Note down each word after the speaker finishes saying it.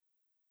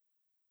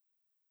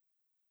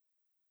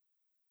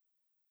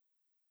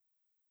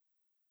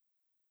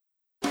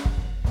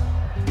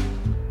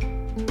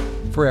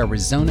For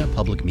Arizona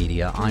Public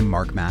Media, I'm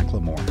Mark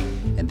McLemore,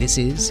 and this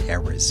is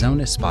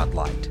Arizona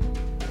Spotlight.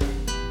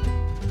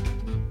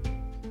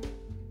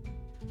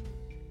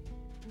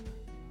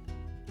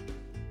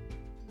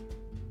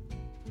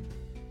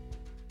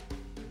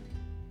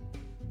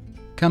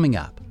 Coming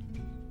up,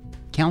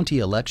 county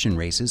election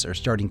races are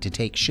starting to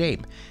take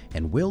shape,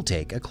 and we'll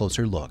take a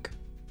closer look.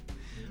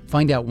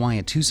 Find out why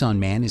a Tucson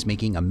man is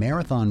making a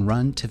marathon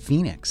run to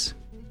Phoenix.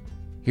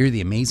 Hear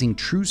the amazing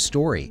true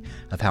story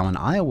of how an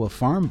Iowa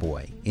farm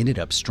boy ended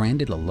up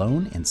stranded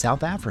alone in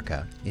South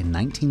Africa in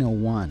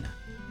 1901.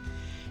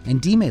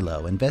 And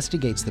DMelo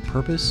investigates the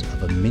purpose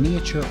of a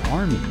miniature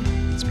army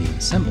that's being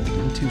assembled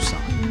in Tucson.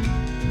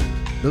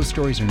 Those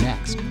stories are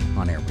next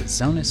on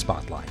Arizona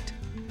Spotlight.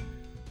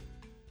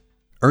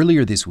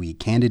 Earlier this week,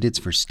 candidates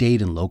for state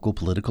and local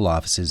political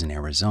offices in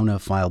Arizona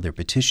filed their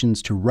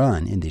petitions to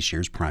run in this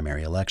year's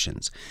primary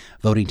elections.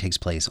 Voting takes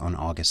place on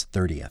August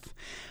 30th.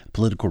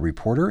 Political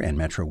reporter and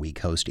Metro Week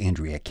host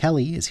Andrea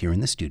Kelly is here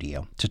in the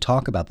studio to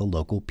talk about the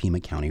local Pima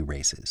County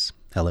races.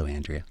 Hello,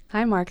 Andrea.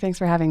 Hi, Mark. Thanks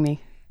for having me.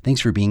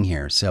 Thanks for being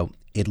here. So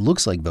it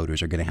looks like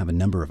voters are going to have a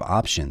number of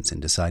options in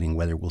deciding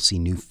whether we'll see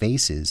new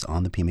faces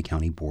on the Pima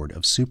County Board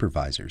of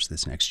Supervisors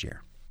this next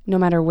year. No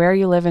matter where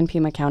you live in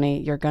Pima County,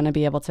 you're going to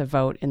be able to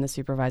vote in the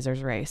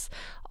supervisor's race.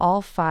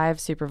 All 5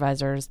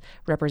 supervisors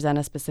represent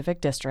a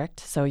specific district,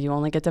 so you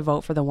only get to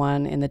vote for the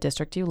one in the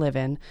district you live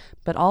in.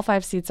 But all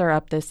 5 seats are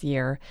up this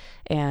year,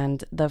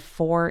 and the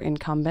 4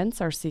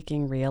 incumbents are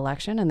seeking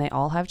re-election, and they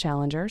all have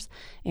challengers.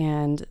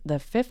 And the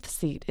 5th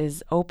seat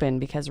is open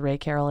because Ray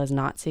Carroll is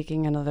not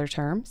seeking another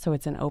term, so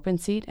it's an open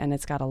seat, and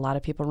it's got a lot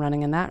of people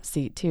running in that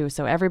seat too.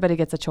 So everybody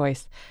gets a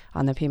choice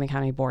on the Pima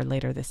County Board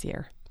later this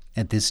year.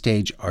 At this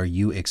stage, are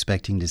you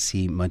expecting to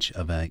see much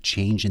of a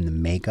change in the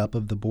makeup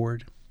of the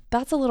board?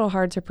 That's a little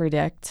hard to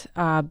predict,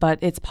 but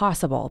it's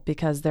possible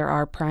because there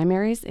are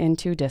primaries in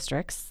 2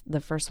 districts. The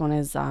first one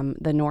is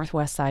the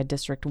Northwest Side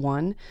District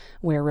 1,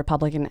 where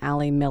Republican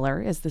Allie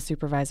Miller is the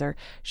supervisor.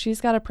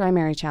 She's got a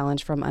primary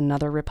challenge from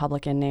another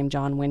Republican named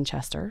John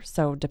Winchester.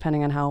 So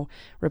depending on how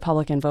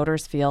Republican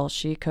voters feel,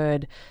 she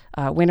could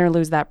win or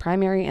lose that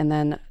primary, and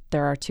then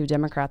there are 2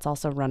 Democrats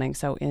also running.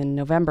 So in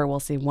November, we'll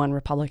see 1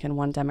 Republican,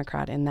 1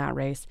 Democrat in that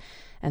race.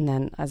 And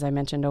then, as I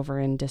mentioned, over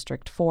in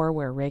District 4,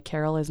 where Ray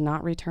Carroll is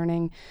not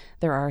returning,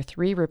 there are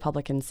 3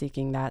 Republicans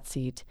seeking that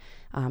seat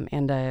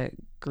and a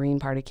Green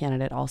Party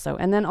candidate also.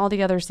 And then all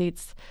the other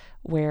seats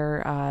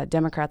where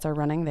Democrats are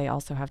running, they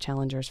also have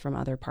challengers from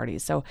other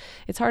parties. So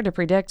it's hard to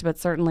predict, but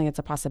certainly it's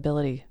a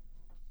possibility.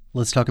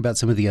 Let's talk about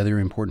some of the other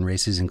important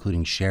races,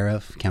 including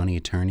sheriff, county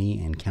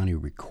attorney, and county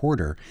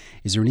recorder.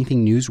 Is there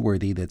anything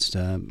newsworthy that's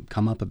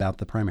come up about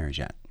the primaries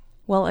yet?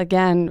 Well,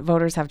 again,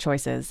 voters have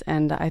choices,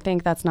 and I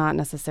think that's not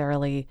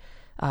necessarily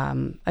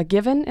a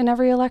given in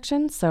every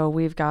election. So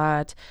we've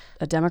got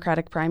a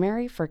Democratic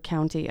primary for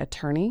county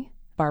attorney.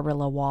 Barbara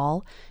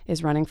Lawal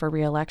is running for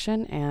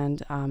re-election,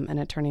 and an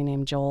attorney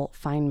named Joel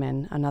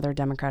Feinman, another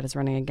Democrat, is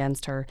running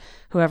against her.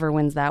 Whoever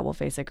wins that will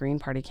face a Green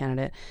Party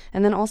candidate.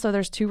 And then also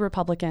there's 2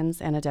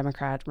 Republicans and a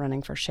Democrat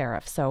running for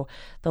sheriff. So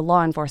the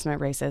law enforcement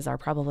races are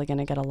probably going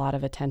to get a lot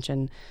of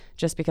attention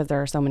just because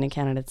there are so many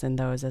candidates in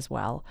those as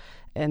well.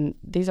 And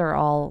these are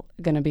all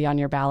going to be on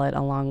your ballot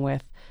along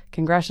with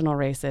congressional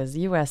races,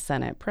 U.S.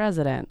 Senate,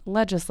 president,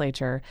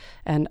 legislature,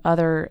 and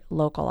other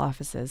local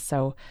offices.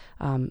 So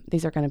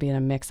these are going to be in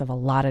a mix of a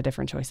lot of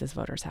different choices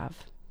voters have.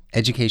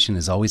 Education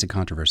is always a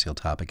controversial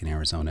topic in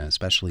Arizona,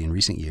 especially in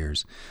recent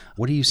years.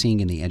 What are you seeing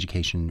in the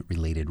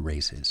education-related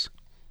races?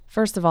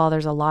 First of all,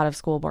 there's a lot of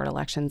school board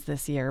elections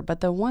this year, but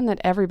the one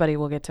that everybody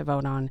will get to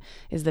vote on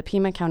is the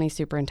Pima County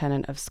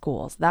Superintendent of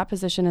Schools. That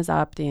position is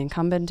up. The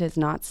incumbent is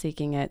not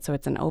seeking it, so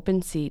it's an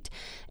open seat.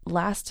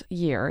 Last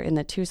year, in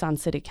the Tucson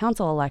City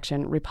Council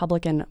election,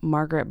 Republican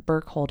Margaret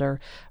Burkholder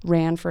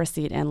ran for a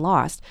seat and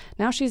lost.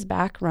 Now she's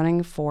back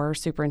running for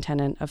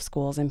Superintendent of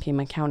Schools in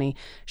Pima County.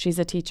 She's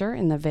a teacher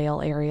in the Vail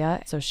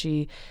area, so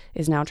she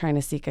is now trying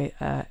to seek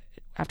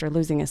after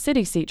losing a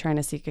city seat, trying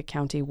to seek a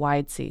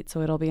county-wide seat.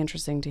 So it'll be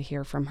interesting to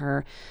hear from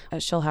her.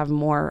 She'll have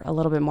a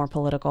little bit more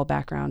political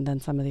background than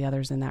some of the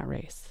others in that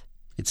race.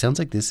 It sounds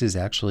like this is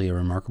actually a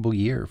remarkable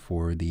year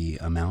for the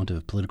amount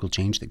of political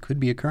change that could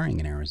be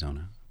occurring in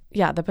Arizona.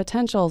 Yeah, the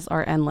potentials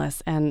are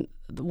endless. And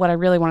what I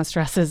really want to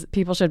stress is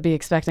people should be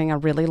expecting a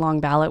really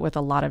long ballot with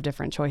a lot of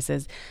different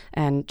choices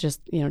and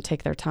just,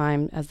 take their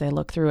time as they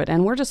look through it.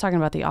 And we're just talking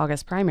about the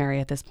August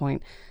primary at this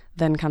point.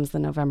 Then comes the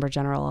November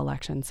general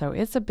election. So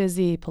it's a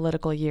busy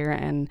political year,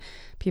 and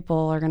people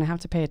are going to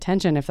have to pay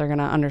attention if they're going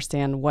to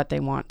understand what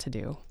they want to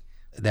do.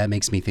 That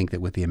makes me think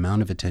that with the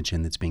amount of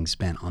attention that's being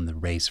spent on the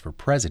race for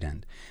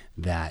president,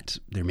 that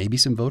there may be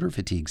some voter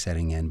fatigue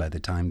setting in by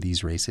the time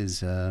these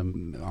races are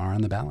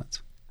on the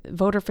ballots.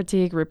 Voter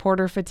fatigue,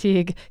 reporter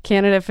fatigue,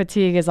 candidate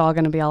fatigue is all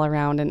going to be all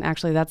around. And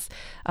actually, that's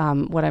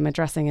what I'm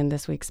addressing in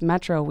this week's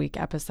Metro Week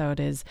episode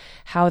is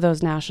how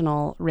those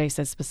national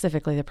races,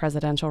 specifically the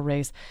presidential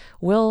race,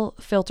 will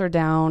filter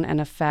down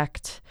and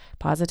affect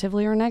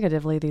positively or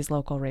negatively these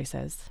local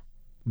races.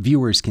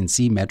 Viewers can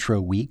see Metro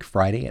Week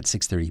Friday at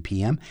 6:30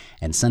 p.m.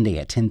 and Sunday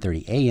at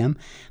 10:30 a.m.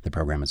 The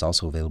program is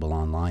also available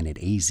online at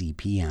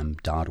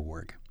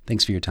azpm.org.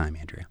 Thanks for your time,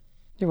 Andrea.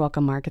 You're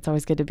welcome, Mark. It's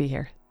always good to be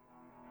here.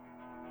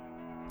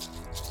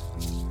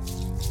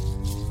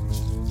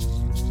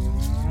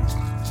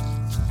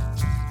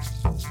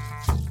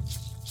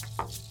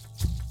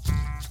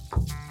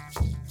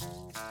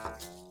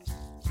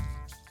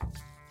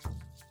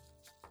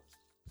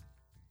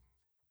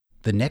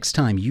 The next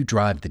time you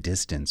drive the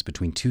distance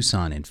between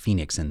Tucson and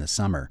Phoenix in the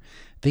summer,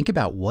 think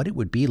about what it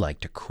would be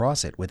like to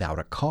cross it without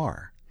a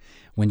car.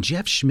 When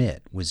Jeff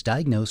Schmidt was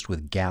diagnosed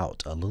with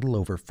gout a little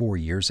over 4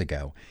 years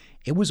ago,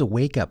 it was a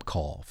wake-up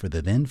call for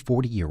the then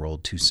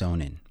 40-year-old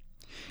Tucsonan.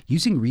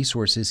 Using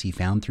resources he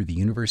found through the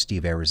University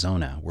of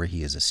Arizona, where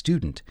he is a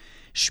student,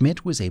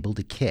 Schmidt was able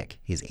to kick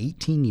his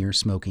 18-year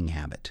smoking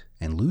habit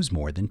and lose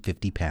more than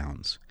 50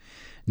 pounds.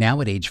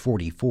 Now at age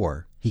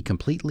 44, he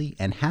completely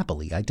and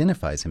happily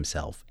identifies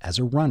himself as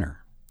a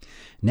runner.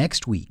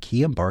 Next week,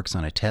 he embarks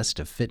on a test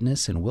of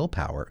fitness and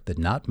willpower that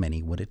not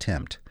many would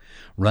attempt,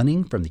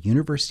 running from the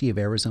University of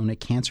Arizona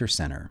Cancer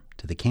Center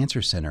to the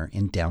Cancer Center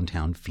in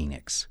downtown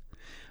Phoenix.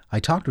 I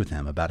talked with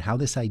him about how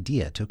this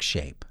idea took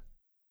shape.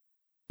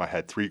 I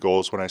had 3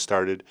 goals when I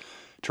started: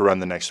 to run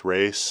the next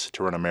race,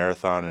 to run a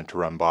marathon, and to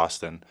run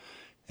Boston.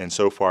 And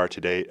so far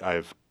to date,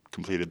 I've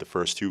completed the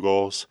first 2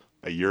 goals.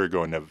 A year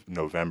ago in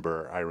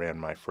November, I ran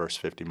my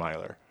first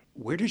 50-miler.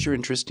 Where does your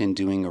interest in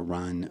doing a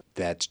run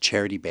that's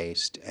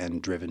charity-based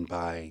and driven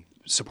by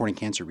supporting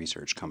cancer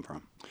research come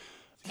from?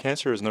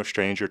 Cancer is no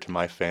stranger to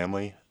my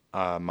family.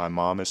 My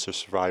mom is a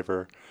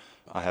survivor.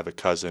 I have a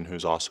cousin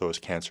who's also a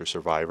cancer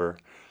survivor.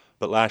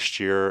 But last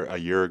year, a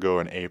year ago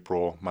in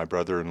April, my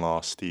brother-in-law,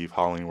 Steve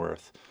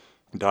Hollingworth,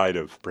 died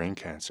of brain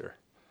cancer.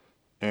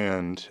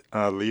 And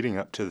leading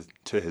up to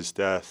his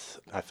death,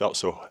 I felt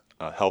so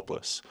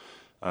helpless.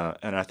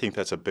 And I think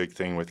that's a big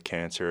thing with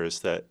cancer, is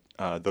that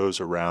those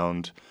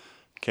around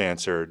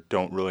cancer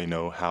don't really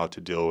know how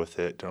to deal with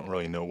it, don't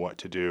really know what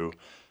to do,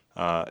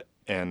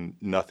 and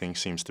nothing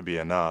seems to be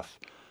enough.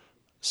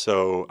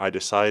 So I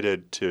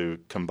decided to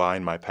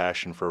combine my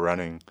passion for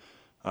running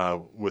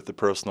with the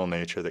personal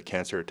nature that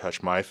cancer had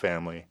touched my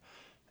family,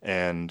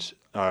 and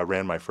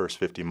ran my first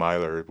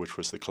 50-miler, which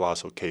was the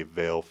Colossal Cave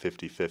Vale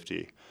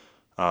 50-50.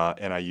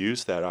 And I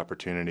used that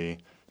opportunity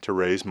to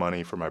raise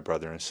money for my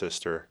brother and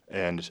sister,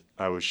 and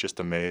I was just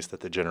amazed at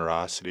the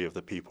generosity of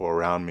the people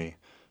around me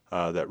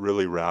that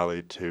really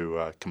rallied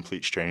to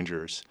complete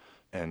strangers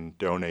and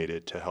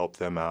donated to help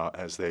them out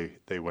as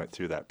they went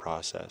through that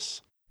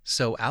process.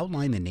 So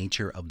outline the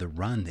nature of the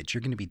run that you're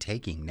going to be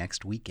taking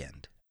next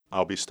weekend.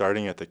 I'll be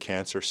starting at the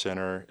Cancer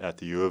Center at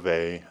the U of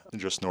A,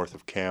 just north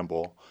of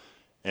Campbell,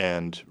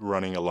 and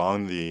running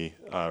along the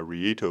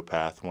Rillito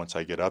path once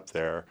I get up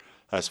there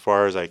as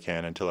far as I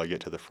can until I get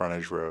to the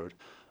frontage road.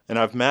 And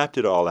I've mapped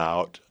it all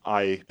out.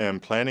 I am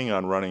planning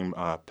on running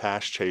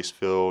past Chase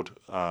Field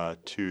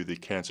to the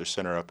Cancer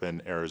Center up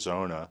in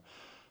Arizona.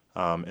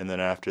 And then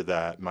after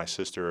that, my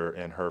sister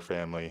and her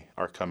family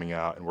are coming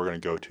out, and we're going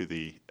to go to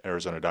the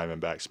Arizona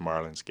Diamondbacks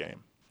Marlins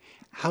game.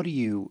 How do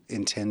you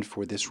intend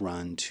for this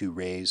run to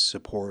raise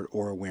support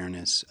or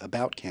awareness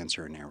about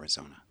cancer in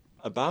Arizona?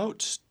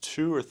 About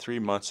 2 or 3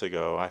 months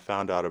ago, I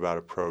found out about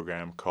a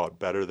program called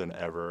Better Than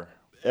Ever.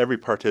 Every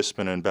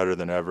participant in Better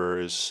Than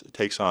Ever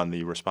takes on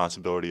the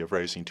responsibility of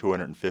raising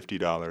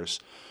 $250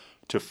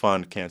 to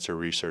fund cancer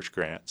research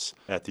grants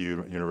at the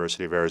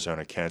University of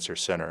Arizona Cancer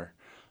Center.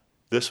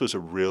 This was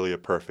really a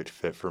perfect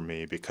fit for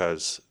me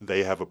because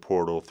they have a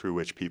portal through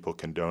which people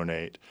can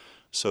donate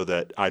so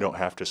that I don't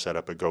have to set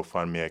up a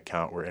GoFundMe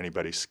account where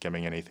anybody's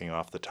skimming anything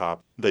off the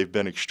top. They've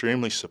been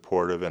extremely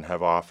supportive and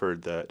have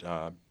offered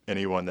that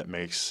anyone that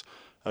makes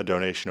a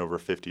donation over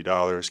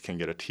 $50 can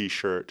get a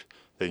T-shirt,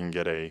 they can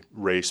get a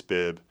race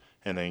bib,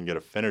 and they can get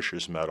a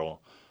finisher's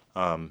medal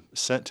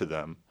sent to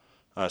them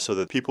so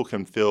that people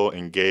can feel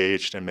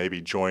engaged and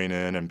maybe join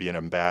in and be an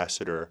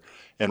ambassador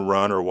and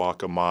run or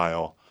walk a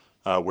mile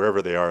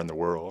wherever they are in the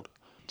world.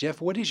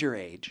 Jeff, what is your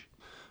age?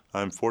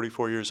 I'm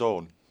 44 years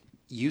old.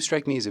 You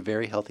strike me as a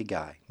very healthy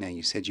guy. Now,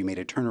 you said you made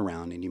a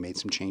turnaround and you made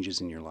some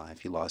changes in your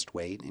life. You lost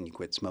weight and you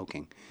quit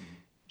smoking. Mm-hmm.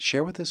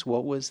 Share with us,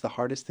 what was the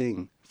hardest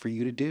thing for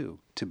you to do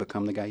to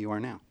become the guy you are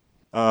now?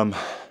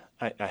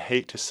 I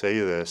hate to say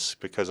this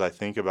because I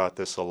think about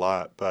this a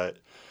lot, but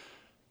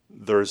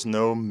there's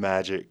no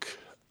magic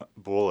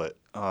bullet.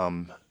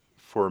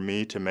 For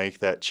me to make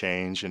that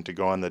change and to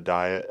go on the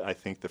diet, I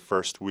think the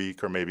first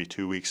week or maybe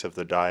 2 weeks of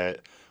the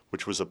diet,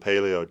 which was a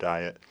paleo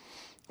diet,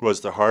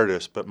 was the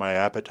hardest, but my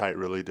appetite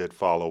really did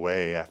fall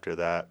away after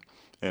that,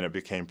 and it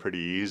became pretty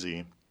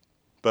easy.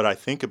 But I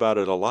think about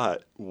it a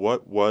lot.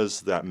 What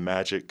was that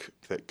magic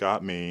that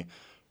got me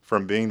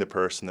from being the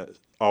person that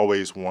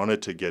always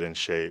wanted to get in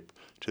shape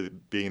to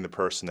being the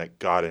person that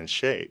got in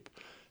shape?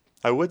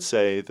 I would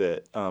say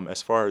that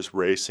as far as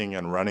racing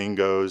and running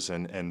goes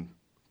and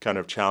kind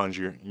of challenge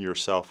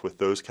yourself with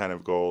those kind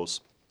of goals,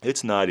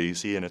 it's not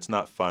easy and it's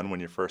not fun when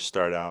you first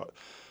start out.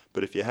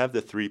 But if you have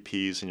the 3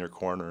 Ps in your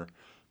corner,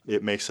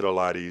 it makes it a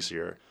lot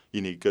easier.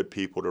 You need good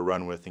people to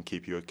run with and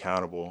keep you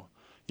accountable.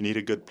 You need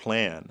a good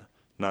plan,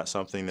 not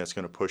something that's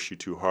going to push you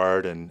too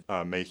hard and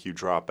make you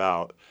drop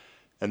out.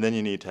 And then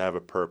you need to have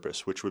a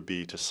purpose, which would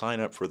be to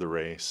sign up for the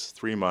race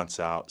 3 months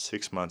out,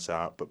 6 months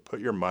out, but put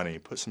your money,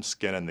 put some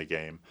skin in the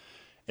game.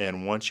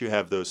 And once you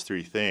have those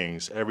three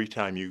things, every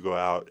time you go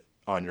out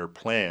on your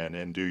plan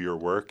and do your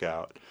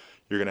workout,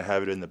 you're going to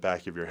have it in the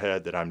back of your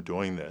head that I'm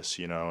doing this,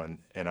 and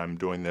I'm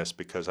doing this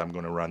because I'm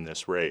going to run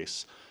this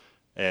race.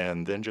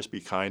 And then just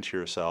be kind to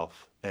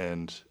yourself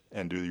and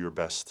do your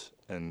best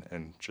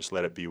and just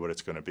let it be what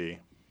it's going to be.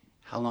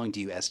 How long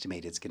do you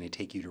estimate it's going to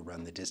take you to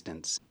run the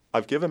distance?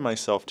 I've given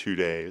myself 2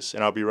 days,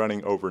 and I'll be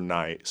running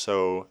overnight.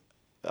 So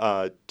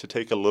to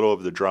take a little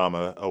of the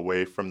drama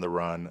away from the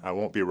run, I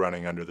won't be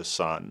running under the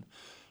sun,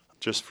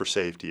 just for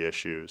safety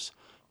issues.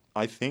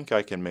 I think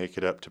I can make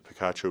it up to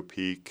Picacho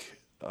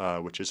Peak,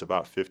 which is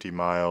about 50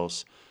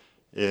 miles,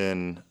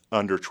 in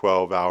under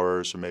 12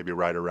 hours or maybe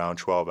right around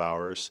 12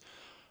 hours.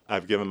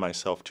 I've given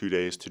myself 2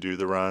 days to do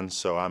the run,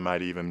 so I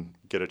might even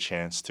get a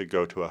chance to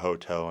go to a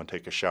hotel and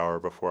take a shower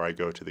before I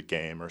go to the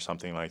game or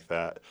something like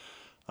that.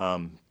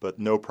 But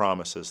no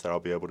promises that I'll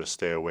be able to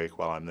stay awake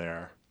while I'm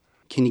there.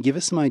 Can you give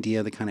us some idea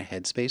of the kind of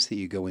headspace that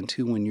you go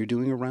into when you're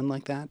doing a run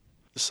like that?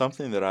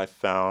 Something that I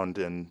found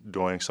in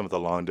doing some of the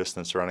long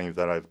distance running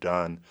that I've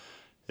done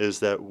is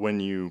that when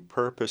you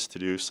purpose to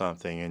do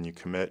something and you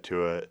commit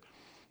to it,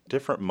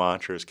 different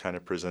mantras kind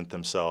of present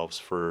themselves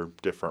for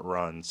different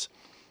runs.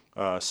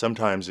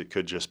 Sometimes it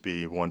could just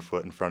be one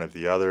foot in front of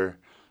the other.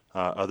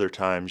 Other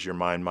times your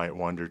mind might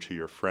wander to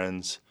your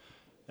friends.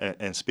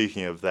 And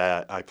speaking of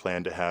that, I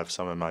plan to have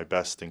some of my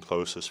best and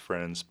closest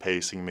friends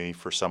pacing me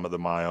for some of the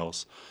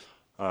miles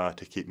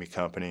to keep me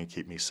company and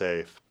keep me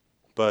safe.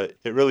 But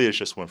it really is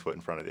just one foot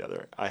in front of the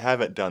other. I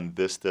haven't done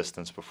this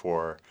distance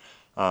before,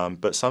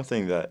 but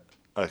something that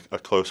a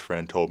close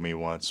friend told me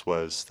once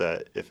was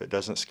that if it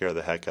doesn't scare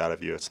the heck out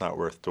of you, it's not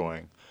worth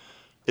doing.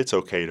 It's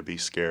okay to be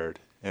scared,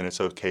 and it's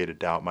okay to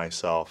doubt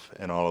myself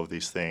and all of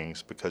these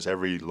things, because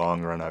every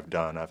long run I've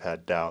done, I've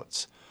had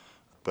doubts.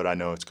 But I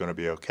know it's going to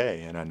be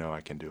okay, and I know I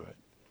can do it.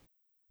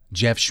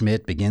 Jeff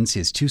Schmidt begins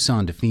his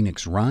Tucson to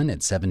Phoenix run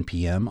at 7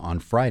 p.m. on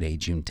Friday,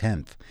 June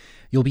 10th.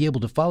 You'll be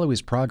able to follow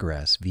his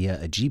progress via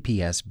a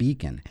GPS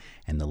beacon,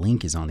 and the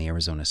link is on the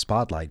Arizona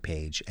Spotlight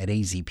page at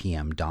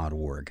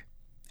azpm.org.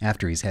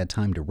 After he's had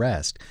time to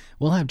rest,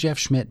 we'll have Jeff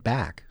Schmidt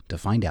back to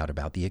find out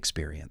about the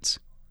experience.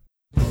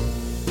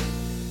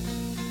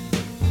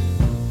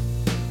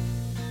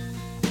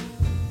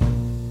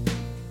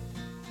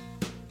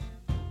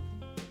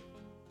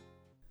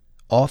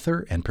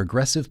 Author and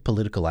progressive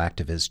political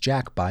activist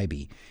Jack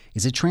Bybee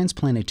is a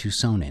transplanted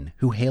Tucsonan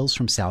who hails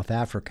from South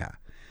Africa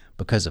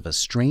because of a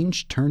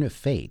strange turn of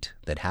fate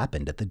that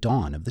happened at the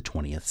dawn of the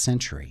 20th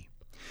century.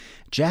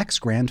 Jack's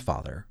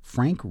grandfather,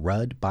 Frank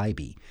Rudd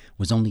Bybee,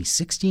 was only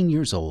 16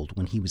 years old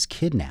when he was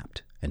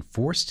kidnapped and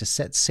forced to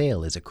set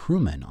sail as a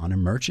crewman on a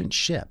merchant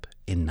ship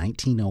in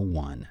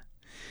 1901.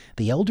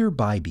 The elder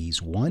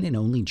Bybee's one and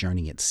only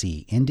journey at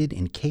sea ended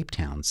in Cape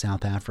Town,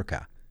 South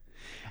Africa.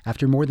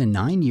 After more than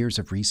 9 years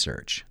of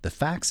research, the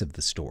facts of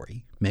the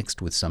story,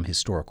 mixed with some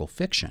historical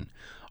fiction,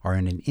 are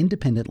in an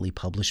independently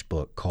published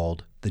book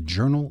called The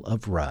Journal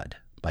of Rudd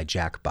by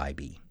Jack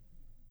Bybee.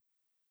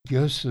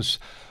 Here's this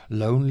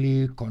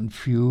lonely,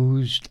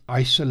 confused,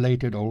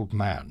 isolated old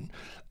man,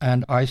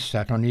 and I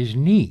sat on his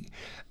knee,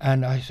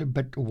 and I said,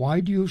 "But why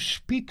do you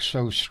speak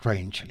so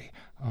strangely?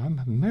 I'm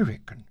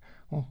American."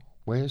 "Oh,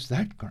 where's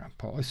that,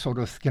 Grandpa?" Sort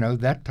of,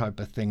 that type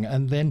of thing.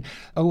 And then,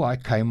 I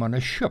came on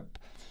a ship.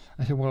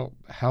 I said, "Well,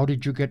 how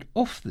did you get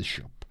off the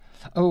ship?"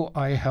 "Oh,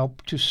 I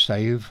helped to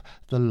save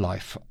the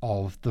life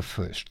of the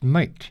first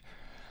mate.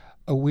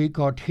 We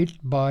got hit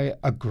by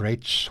a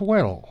great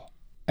swell."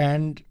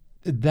 And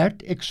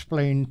that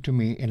explained to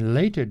me in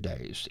later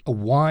days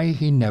why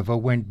he never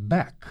went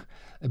back,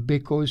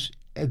 because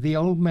the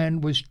old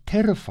man was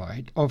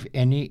terrified of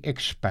any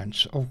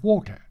expanse of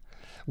water.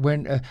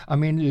 When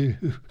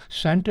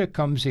Santa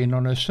comes in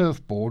on a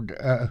surfboard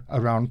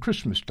around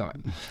Christmas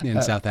time.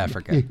 In South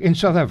Africa. In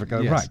South Africa,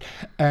 yes. Right.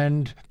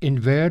 And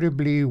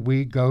invariably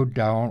we go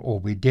down, or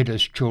we did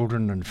as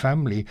children and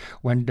family,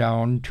 went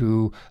down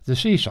to the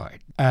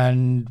seaside.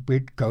 And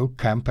we'd go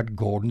camp at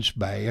Gordon's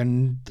Bay,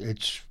 and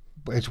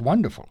it's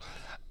wonderful.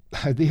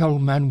 The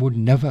old man would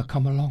never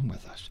come along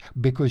with us,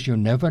 because you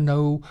never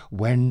know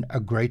when a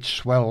great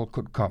swell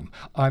could come.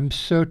 I'm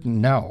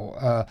certain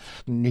now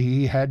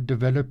he had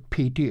developed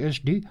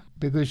PTSD,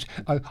 because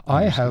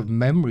I have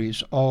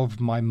memories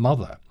of my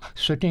mother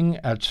sitting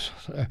at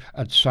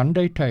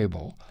Sunday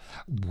table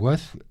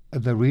with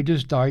the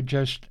Reader's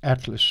Digest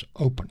Atlas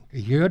open.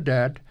 "Here,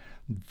 Dad,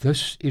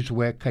 this is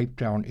where Cape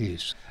Town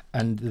is,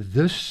 and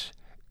this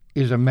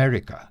is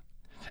America,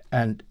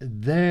 and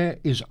there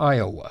is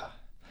Iowa.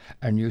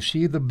 And you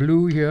see the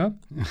blue here?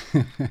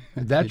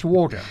 That's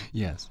water."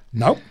 Yes.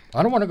 "No,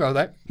 I don't want to go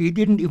there." He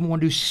didn't even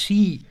want to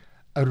see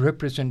a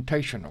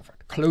representation of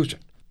it. Close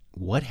it.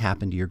 What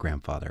happened to your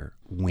grandfather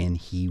when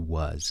he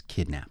was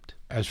kidnapped?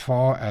 as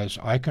far as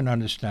I can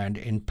understand,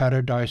 in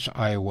Paradise,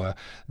 Iowa,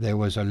 there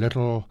was a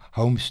little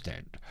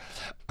homestead.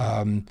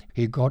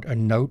 He got a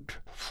note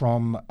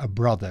from a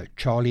brother,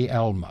 Charlie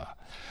Elmer,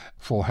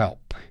 for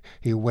help.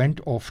 He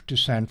went off to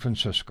San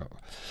Francisco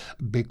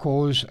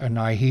because a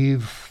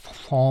naive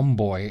farm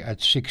boy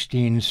at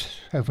 16,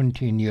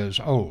 17 years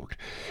old,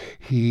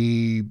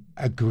 he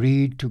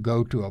agreed to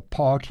go to a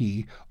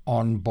party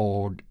on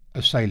board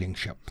a sailing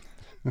ship.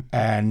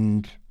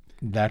 And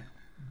that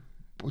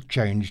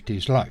changed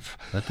his life.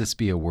 Let this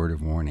be a word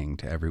of warning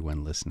to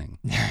everyone listening,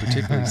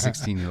 particularly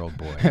 16-year-old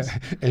boys.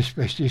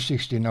 Especially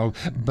 16-year-old.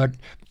 But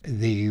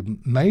the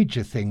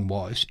major thing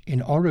was,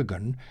 in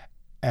Oregon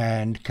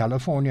and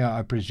California,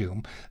 I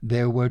presume,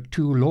 there were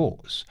two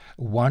laws.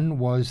 One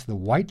was the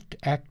White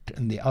Act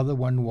and the other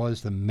one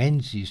was the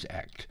Menzies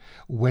Act,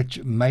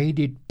 which made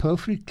it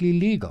perfectly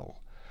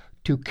legal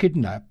to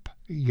kidnap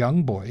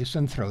young boys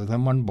and throw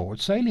them on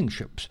board sailing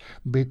ships,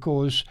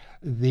 because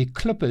the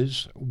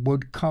clippers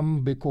would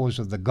come because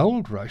of the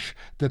gold rush,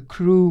 the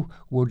crew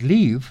would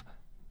leave,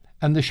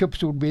 and the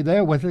ships would be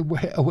there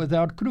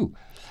without crew.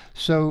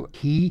 So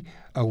he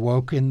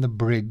awoke in the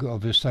brig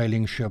of a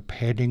sailing ship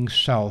heading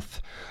south,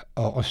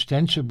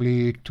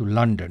 ostensibly to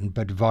London,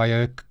 but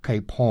via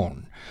Cape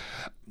Horn.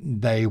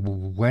 They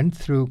went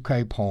through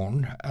Cape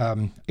Horn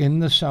in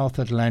the South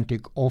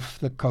Atlantic off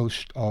the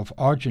coast of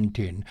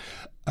Argentine.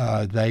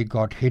 They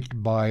got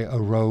hit by a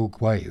rogue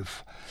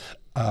wave.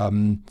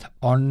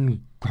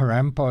 On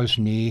Grandpa's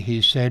knee,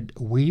 he said,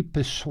 "We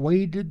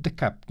persuaded the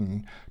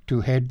captain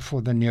to head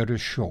for the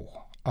nearest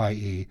shore,"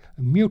 i.e.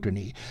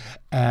 mutiny,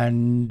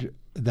 and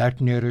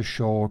that nearest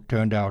shore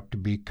turned out to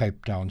be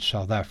Cape Town,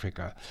 South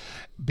Africa,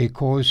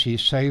 because he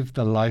saved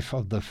the life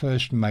of the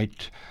first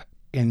mate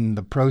in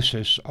the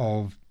process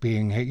of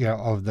being,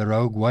 of the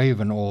rogue wave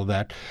and all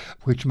that,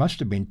 which must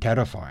have been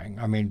terrifying.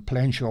 I mean,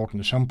 plain, short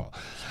and simple.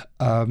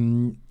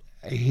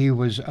 He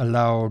was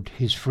allowed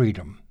his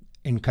freedom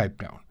in Cape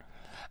Town,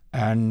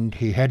 and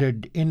he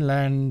headed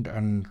inland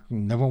and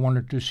never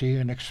wanted to see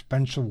an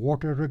expanse of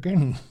water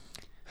again.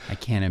 I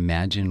can't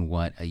imagine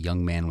what a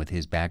young man with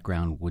his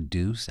background would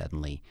do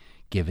suddenly,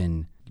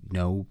 given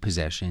no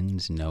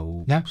possessions,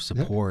 no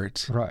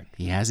support. Right.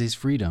 He has his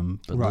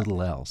freedom, but Right.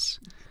 little else.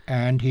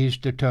 And he's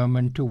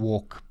determined to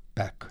walk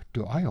back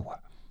to Iowa.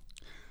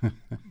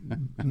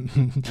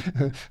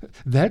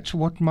 That's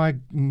what my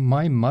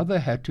mother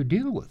had to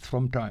deal with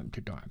from time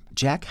to time.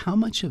 Jack, how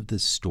much of the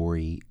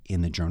story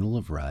in the Journal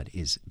of Rudd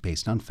is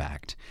based on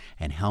fact,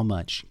 and how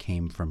much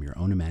came from your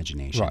own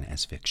imagination Right.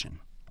 as fiction?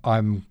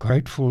 I'm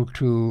grateful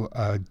to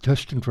a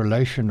distant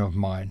relation of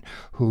mine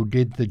who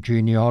did the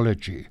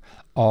genealogy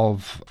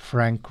of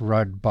Frank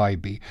Rudd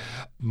Bybee,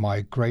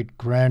 my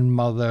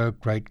great-grandmother,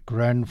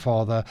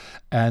 great-grandfather,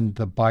 and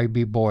the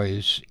Bybee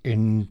boys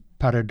in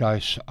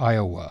Paradise,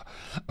 Iowa,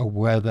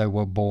 where they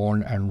were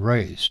born and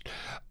raised.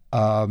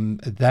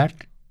 That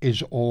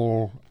is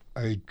all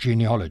a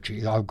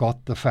genealogy. I've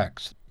got the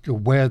facts.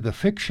 Where the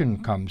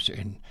fiction comes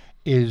in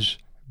is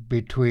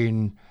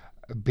between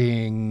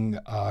being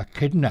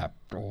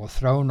kidnapped or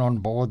thrown on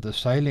board the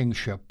sailing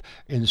ship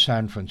in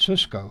San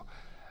Francisco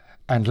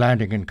and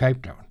landing in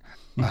Cape Town.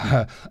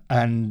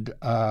 And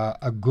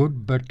a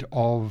good bit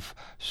of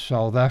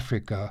South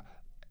Africa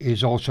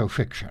is also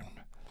fiction.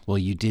 Well,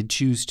 you did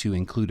choose to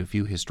include a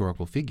few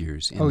historical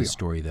figures in the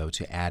story, though,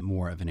 to add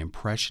more of an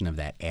impression of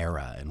that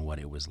era and what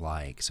it was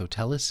like. So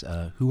tell us,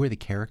 who are the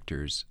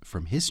characters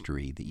from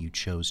history that you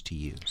chose to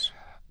use?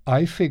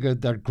 I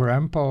figured that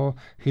Grandpa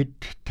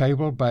hit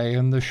Table Bay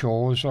and the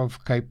shores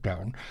of Cape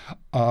Town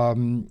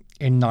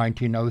in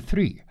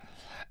 1903.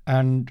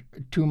 And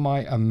to my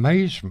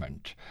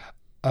amazement,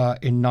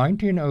 in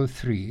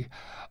 1903,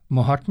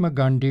 Mahatma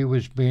Gandhi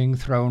was being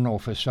thrown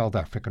off a South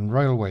African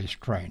Railways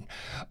train.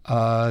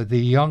 The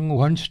young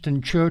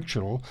Winston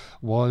Churchill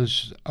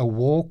was a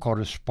war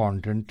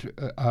correspondent,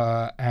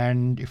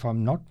 and if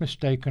I'm not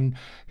mistaken,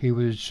 he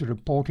was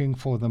reporting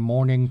for the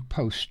Morning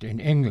Post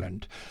in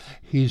England.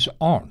 His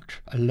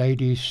aunt,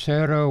 Lady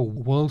Sarah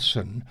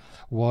Wilson,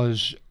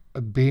 was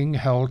being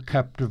held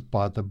captive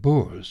by the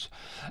Boers.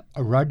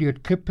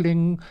 Rudyard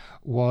Kipling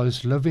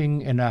was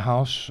living in a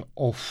house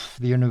off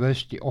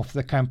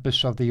the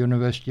campus of the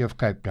University of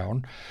Cape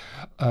Town.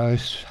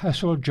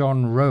 Cecil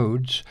John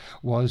Rhodes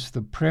was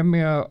the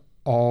premier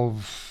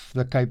of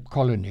the Cape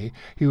Colony.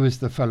 He was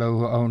the fellow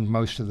who owned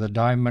most of the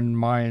diamond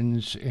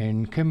mines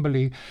in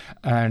Kimberley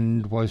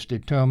and was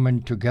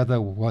determined,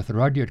 together with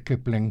Rudyard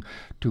Kipling,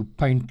 to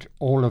paint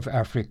all of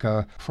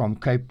Africa from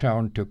Cape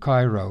Town to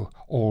Cairo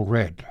all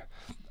red.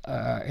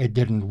 It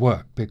didn't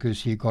work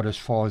because he got as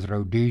far as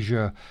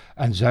Rhodesia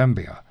and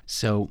Zambia.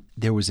 So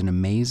there was an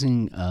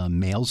amazing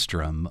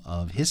maelstrom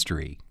of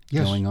history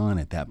going on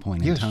at that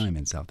point in time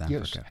in South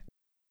Africa. Yes.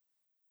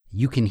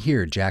 You can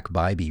hear Jack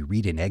Bybee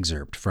read an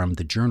excerpt from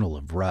the Journal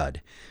of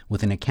Rudd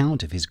with an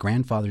account of his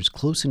grandfather's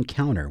close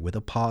encounter with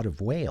a pod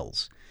of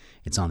whales.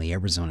 It's on the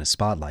Arizona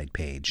Spotlight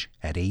page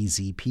at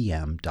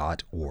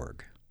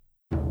azpm.org.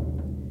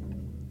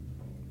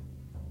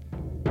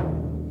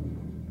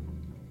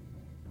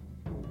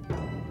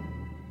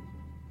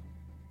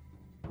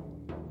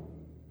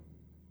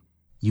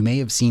 You may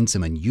have seen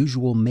some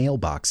unusual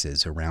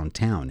mailboxes around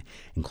town,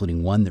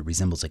 including one that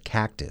resembles a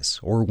cactus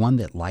or one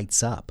that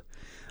lights up.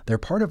 They're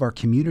part of our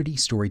community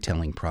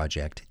storytelling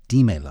project,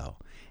 Dímelo,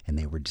 and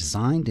they were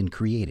designed and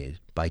created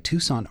by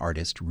Tucson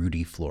artist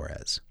Rudy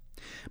Flores.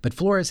 But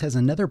Flores has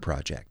another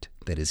project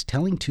that is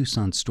telling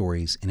Tucson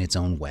stories in its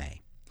own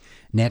way.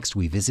 Next,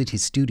 we visit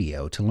his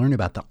studio to learn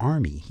about the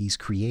army he's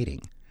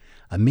creating,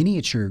 a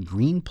miniature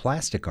green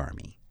plastic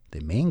army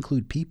that may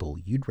include people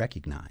you'd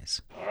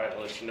recognize. All right,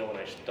 I'll let you know when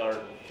I start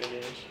and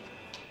finish.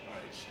 All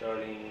right,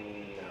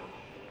 starting now.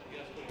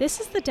 This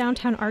is the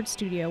downtown art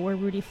studio where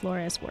Rudy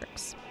Flores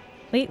works.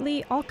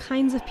 Lately, all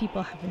kinds of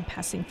people have been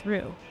passing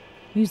through.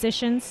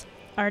 Musicians,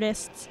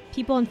 artists,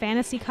 people in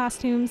fantasy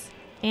costumes,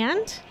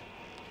 and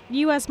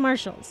U.S.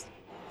 Marshals.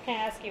 Can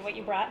I ask you what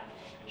you brought?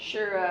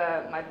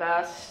 Sure, my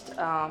vest,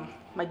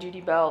 my duty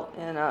belt,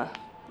 and a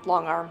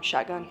long arm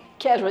shotgun.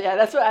 Casual, yeah,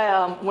 that's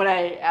what when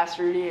I asked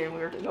Rudy and we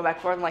were to go back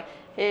and forth, I'm like,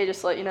 hey,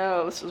 just to let you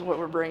know, this is what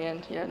we're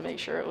bringing, to make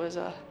sure it was,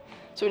 so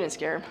we didn't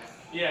scare him.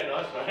 Yeah, no,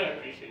 that's fine, I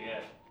appreciate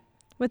it.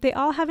 What they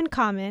all have in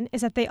common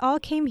is that they all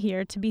came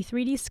here to be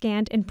 3D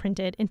scanned and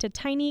printed into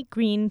tiny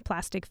green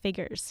plastic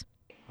figures.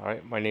 All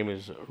right, my name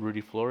is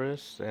Rudy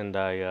Flores, and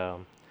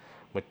I'm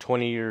a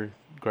 20-year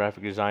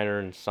graphic designer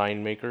and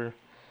sign maker,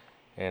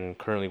 and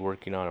currently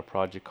working on a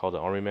project called the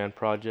Army Man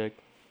Project,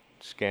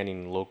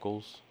 scanning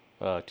locals,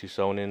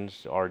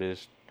 Tucsonans,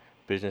 artists,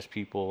 business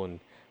people, and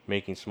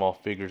making small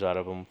figures out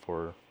of them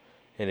for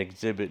an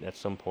exhibit at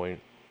some point.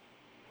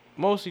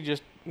 Mostly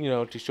just,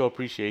 to show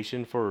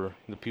appreciation for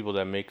the people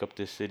that make up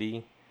this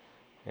city.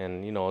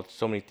 And,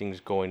 so many things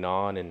going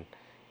on, and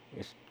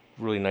it's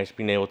really nice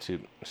being able to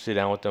sit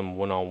down with them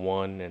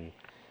one-on-one and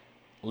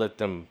let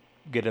them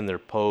get in their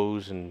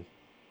pose and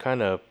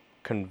kind of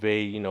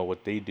convey,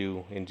 what they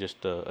do in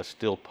just a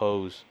still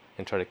pose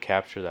and try to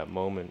capture that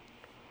moment.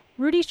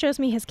 Rudy shows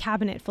me his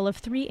cabinet full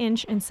of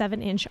 3-inch and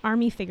 7-inch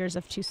army figures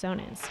of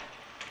Tucsonans.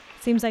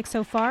 Seems like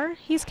so far,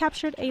 he's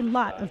captured a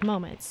lot of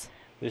moments.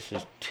 This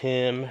is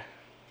Tim.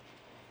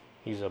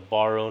 He's a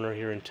bar owner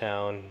here in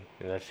town,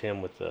 and that's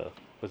him with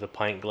a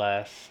pint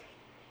glass.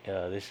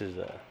 This is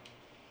a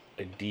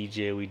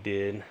DJ we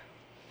did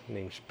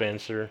named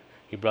Spencer.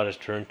 He brought his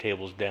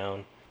turntables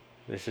down.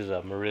 This is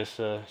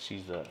Marissa.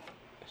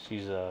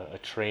 She's a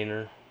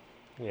trainer.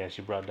 Yeah,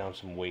 she brought down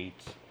some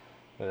weights.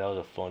 That was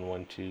a fun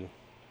one too.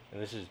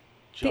 And this is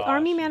Josh. The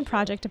Army Man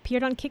Project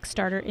appeared on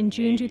Kickstarter in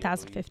June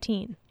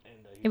 2015.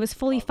 It was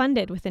fully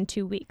funded within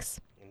 2 weeks.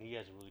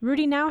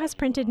 Rudy now has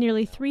printed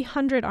nearly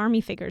 300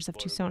 army figures of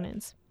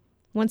Tucsonans.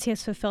 Once he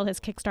has fulfilled his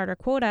Kickstarter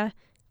quota,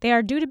 they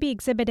are due to be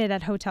exhibited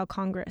at Hotel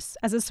Congress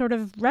as a sort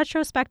of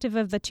retrospective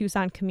of the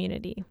Tucson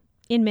community,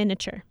 in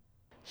miniature.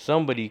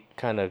 Somebody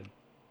kind of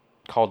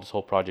called this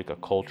whole project a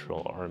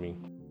cultural army.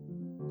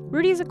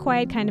 Rudy's a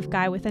quiet kind of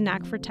guy with a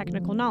knack for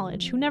technical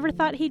knowledge who never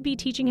thought he'd be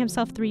teaching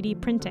himself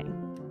 3D printing.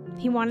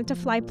 He wanted to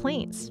fly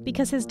planes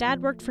because his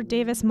dad worked for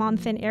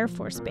Davis-Monthan Air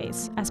Force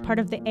Base as part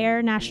of the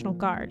Air National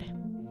Guard.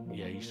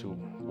 Yeah, I used to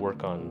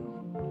work on,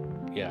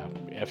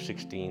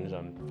 F-16s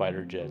on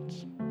fighter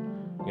jets.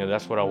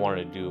 That's what I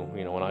wanted to do,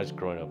 when I was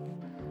growing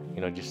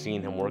up. Just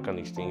seeing him work on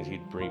these things,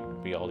 he'd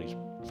bring me all these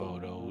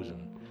photos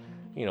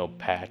and,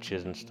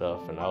 patches and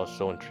stuff, and I was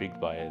so intrigued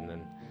by it. And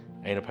then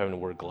I ended up having to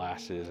wear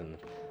glasses, and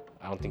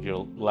I don't think you're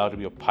allowed to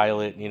be a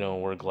pilot,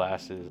 and wear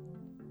glasses.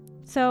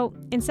 So,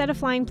 instead of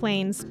flying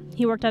planes,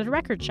 he worked at a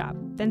record shop,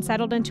 then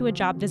settled into a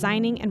job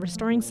designing and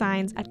restoring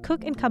signs at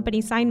Cook &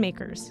 Company Sign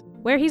Makers,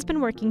 where he's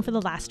been working for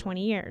the last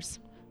 20 years.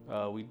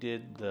 We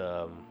did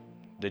the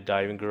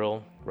Diving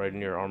Girl right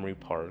near Armory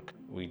Park.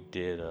 We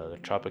did the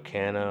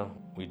Tropicana.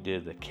 We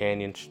did the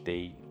Canyon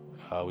State.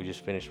 We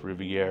just finished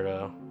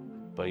Riviera.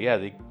 But yeah,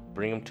 they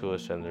bring them to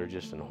us and they're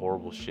just in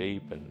horrible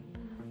shape and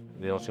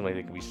they don't seem like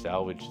they can be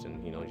salvaged,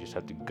 and you just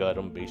have to gut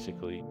them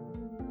basically.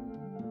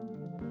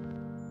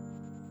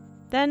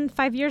 Then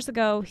 5 years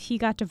ago, he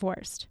got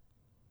divorced.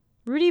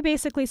 Rudy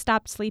basically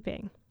stopped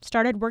sleeping,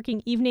 started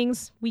working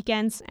evenings,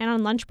 weekends, and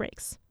on lunch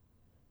breaks.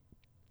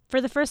 For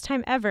the first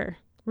time ever,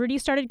 Rudy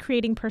started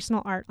creating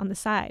personal art on the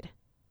side,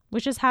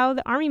 which is how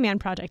the Army Man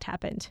Project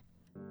happened.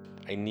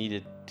 I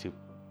needed to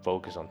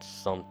focus on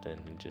something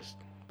and just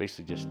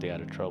stay out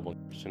of trouble.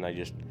 And I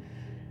just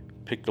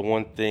picked the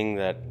one thing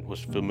that was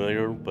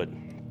familiar, but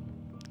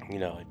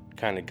it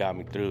kind of got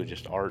me through,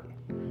 just art.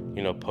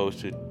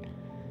 Posted,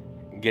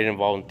 get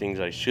involved in things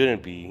I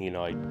shouldn't be.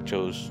 I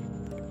chose,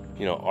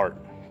 art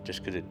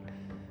just because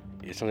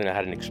it's something I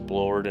hadn't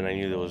explored, and I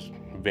knew there was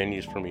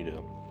venues for me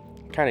to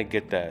kind of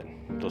get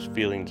those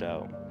feelings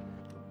out.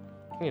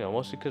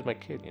 Mostly because my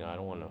kid, I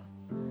don't want to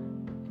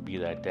be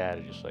that dad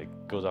who just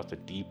goes off the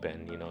deep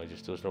end.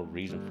 There's no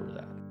reason for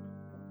that.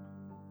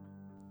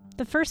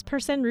 The first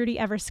person Rudy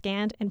ever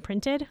scanned and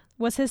printed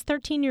was his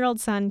 13-year-old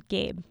son,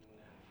 Gabe.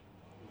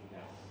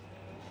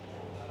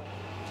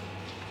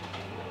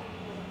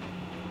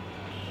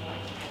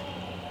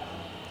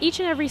 Each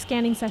and every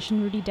scanning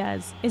session Rudy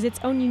does is its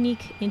own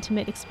unique,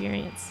 intimate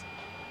experience.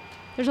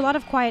 There's a lot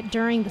of quiet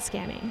during the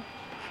scanning,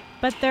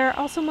 but there are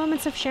also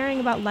moments of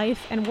sharing about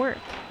life and work.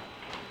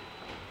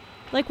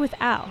 Like with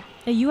Al,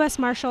 a U.S.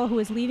 Marshal who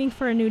is leaving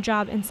for a new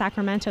job in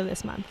Sacramento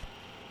this month.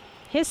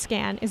 His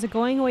scan is a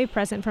going-away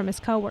present from his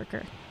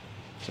coworker.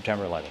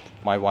 September 11th.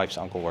 My wife's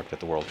uncle worked at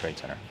the World Trade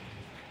Center,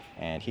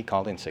 and he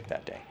called in sick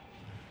that day.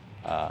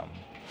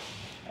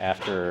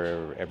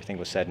 After everything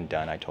was said and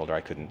done, I told her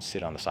I couldn't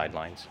sit on the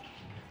sidelines.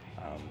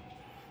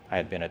 I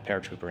had been a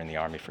paratrooper in the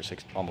Army for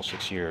almost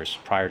 6 years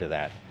prior to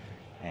that,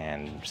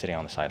 and sitting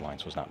on the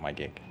sidelines was not my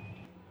gig.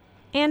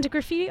 And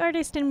graffiti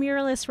artist and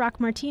muralist Rock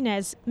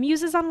Martinez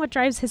muses on what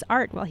drives his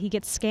art while he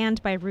gets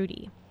scanned by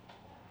Rudy.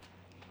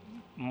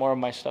 More of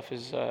my stuff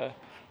is,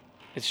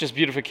 it's just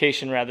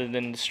beautification rather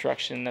than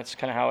destruction. That's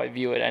kind of how I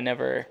view it. I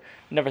never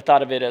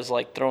thought of it as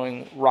like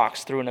throwing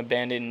rocks through an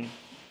abandoned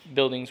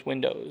building's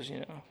windows,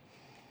 you know.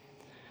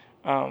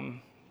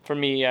 For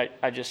me, I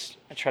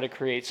try to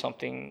create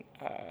something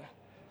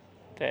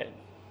that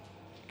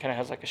kind of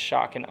has like a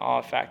shock and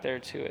awe factor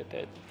to it,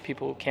 that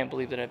people can't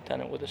believe that I've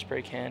done it with a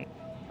spray can.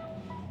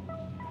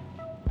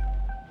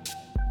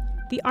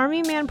 The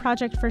Army Man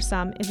project for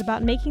some is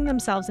about making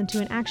themselves into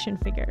an action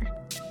figure.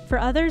 For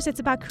others, it's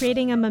about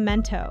creating a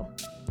memento.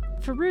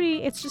 For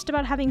Rudy, it's just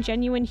about having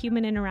genuine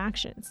human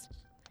interactions.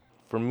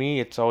 For me,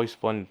 it's always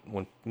fun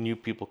when new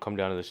people come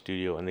down to the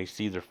studio and they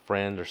see their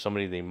friend or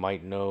somebody they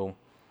might know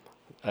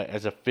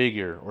as a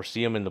figure, or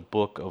see them in the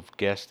book of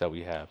guests that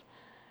we have.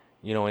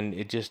 You know, and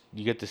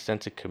you get this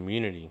sense of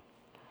community.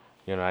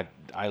 You know,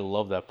 I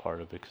love that part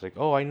of it, because like,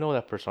 oh, I know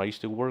that person, I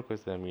used to work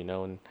with them, you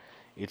know, and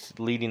it's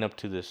leading up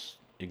to this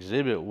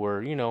exhibit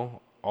where, you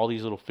know, all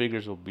these little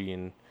figures will be,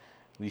 and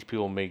these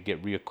people may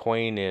get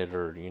reacquainted,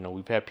 or, you know,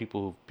 we've had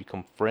people who've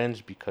become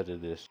friends because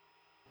of this.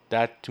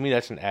 That, to me,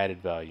 that's an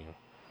added value.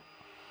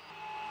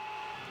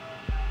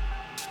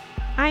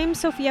 I'm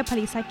Sofia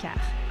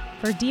Palisakiach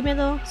for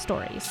Dímelo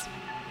Stories.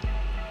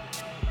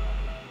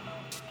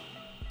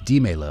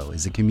 Dímelo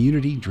is a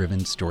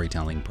community-driven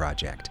storytelling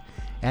project.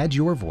 Add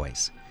your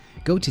voice.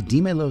 Go to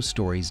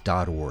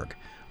dimelostories.org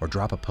or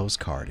drop a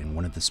postcard in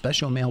one of the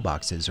special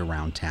mailboxes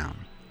around town.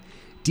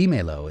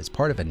 Dímelo is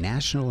part of a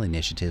national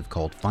initiative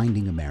called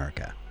Finding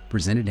America,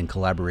 presented in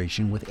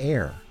collaboration with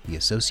AIR, the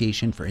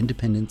Association for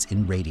Independence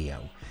in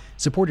Radio,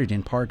 supported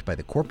in part by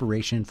the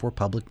Corporation for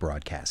Public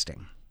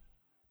Broadcasting.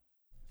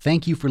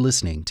 Thank you for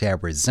listening to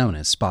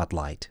Arizona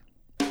Spotlight.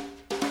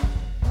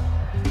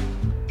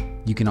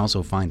 You can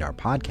also find our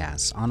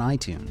podcasts on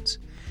iTunes.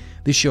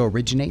 This show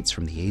originates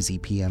from the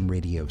AZPM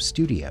Radio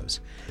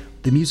studios.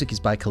 The music is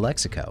by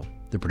Calexico.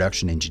 The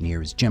production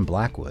engineer is Jim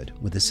Blackwood,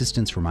 with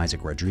assistance from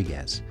Isaac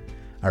Rodriguez.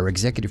 Our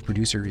executive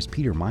producer is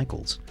Peter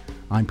Michaels.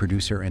 I'm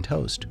producer and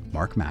host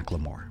Mark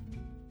McLemore.